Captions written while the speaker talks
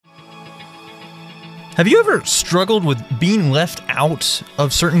Have you ever struggled with being left out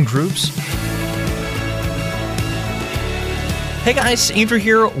of certain groups? Hey guys, Andrew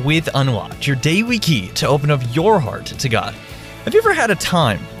here with Unlocked, your daily key to open up your heart to God. Have you ever had a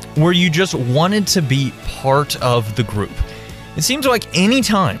time where you just wanted to be part of the group? It seems like any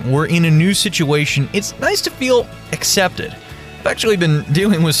time we're in a new situation, it's nice to feel accepted. I've actually been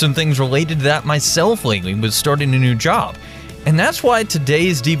dealing with some things related to that myself lately with starting a new job. And that's why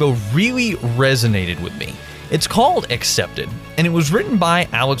today's Devo really resonated with me. It's called Accepted, and it was written by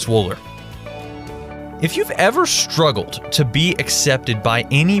Alexis Wohler. If you've ever struggled to be accepted by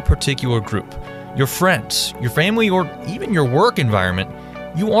any particular group, your friends, your family, or even your work environment,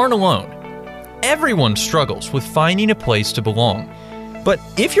 you aren't alone. Everyone struggles with finding a place to belong. But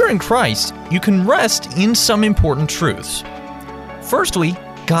if you're in Christ, you can rest in some important truths. Firstly,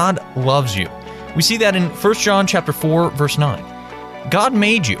 God loves you. We see that in 1 John chapter 4, verse 9. God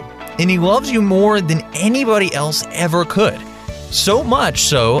made you, and He loves you more than anybody else ever could. So much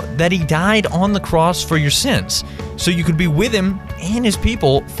so that He died on the cross for your sins, so you could be with Him and His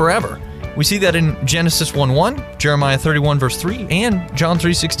people forever. We see that in Genesis 1:1, Jeremiah 31, verse 3, and John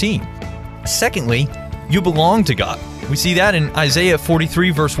 3:16. Secondly, you belong to God. We see that in Isaiah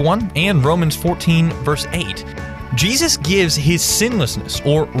 43, verse 1, and Romans 14, verse 8. Jesus gives His sinlessness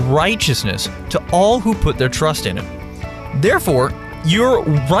or righteousness to all who put their trust in Him. Therefore, you're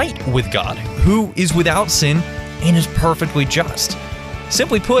right with God, who is without sin and is perfectly just.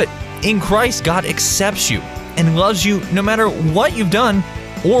 Simply put, in Christ, God accepts you and loves you no matter what you've done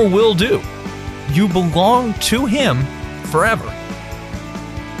or will do. You belong to Him forever.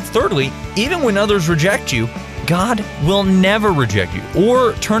 Thirdly, even when others reject you, God will never reject you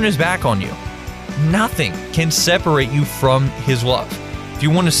or turn His back on you. Nothing can separate you from His love. If you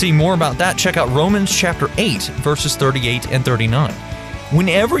want to see more about that, check out Romans chapter 8, verses 38 and 39.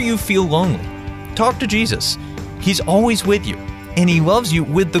 Whenever you feel lonely, talk to Jesus. He's always with you, and He loves you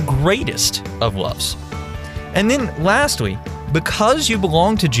with the greatest of loves. And then lastly, because you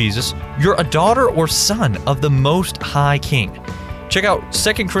belong to Jesus, you're a daughter or son of the Most High King. Check out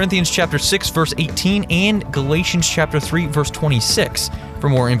 2 Corinthians chapter 6, verse 18, and Galatians chapter 3, verse 26 for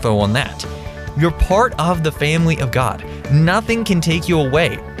more info on that. You're part of the family of God. Nothing can take you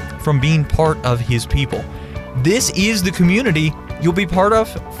away from being part of His people. This is the community you'll be part of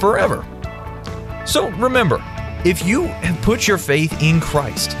forever. So remember, if you have put your faith in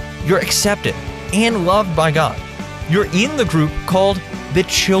Christ, you're accepted and loved by God. You're in the group called the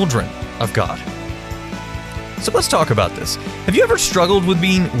children of God. So let's talk about this. Have you ever struggled with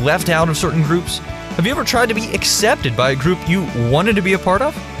being left out of certain groups? Have you ever tried to be accepted by a group you wanted to be a part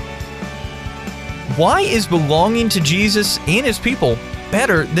of? Why is belonging to Jesus and His people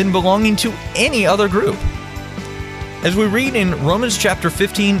better than belonging to any other group? As we read in Romans chapter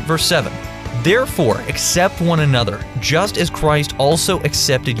 15, verse 7, "Therefore accept one another, just as Christ also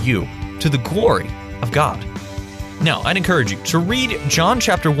accepted you, to the glory of God." Now, I'd encourage you to read John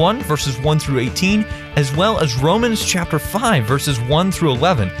chapter 1, verses 1 through 18, as well as Romans chapter 5, verses 1 through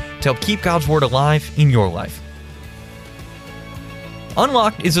 11, to help keep God's Word alive in your life.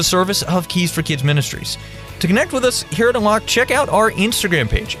 Unlocked is a service of Keys for Kids Ministries. To connect with us here at Unlocked, check out our Instagram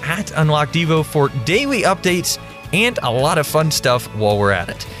page at UnlockedDevo for daily updates and a lot of fun stuff while we're at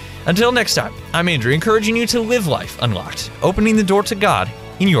it. Until next time, I'm Andrew, encouraging you to live life unlocked, opening the door to God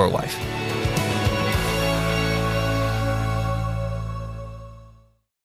in your life.